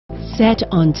Set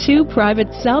on 2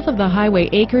 private south-of-the-highway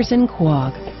acres in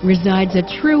Quogue, resides a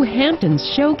true Hamptons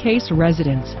showcase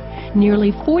residence. Nearly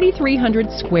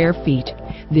 4,300 square feet,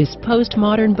 this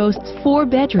postmodern boasts 4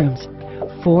 bedrooms,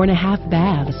 4.5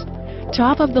 baths,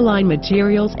 top-of-the-line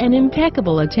materials, and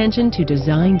impeccable attention to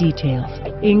design details,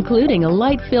 including a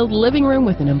light-filled living room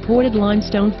with an imported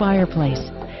limestone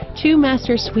fireplace, 2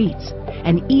 master suites,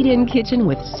 an eat-in kitchen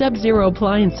with sub-zero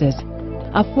appliances,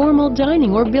 a formal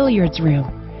dining or billiards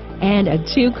room, and a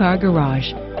 2-car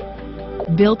garage.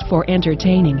 Built for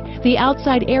entertaining, the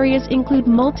outside areas include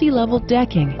multi-level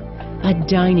decking, a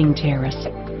dining terrace,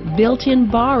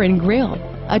 built-in bar and grill,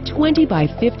 a 20 by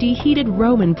 50 heated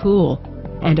Roman pool,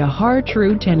 and a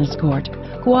har-tru tennis court.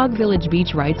 Quogue Village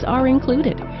beach rights are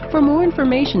included. For more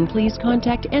information, please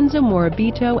contact Enzo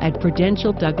Morabito at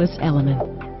Prudential Douglas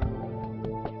Elliman.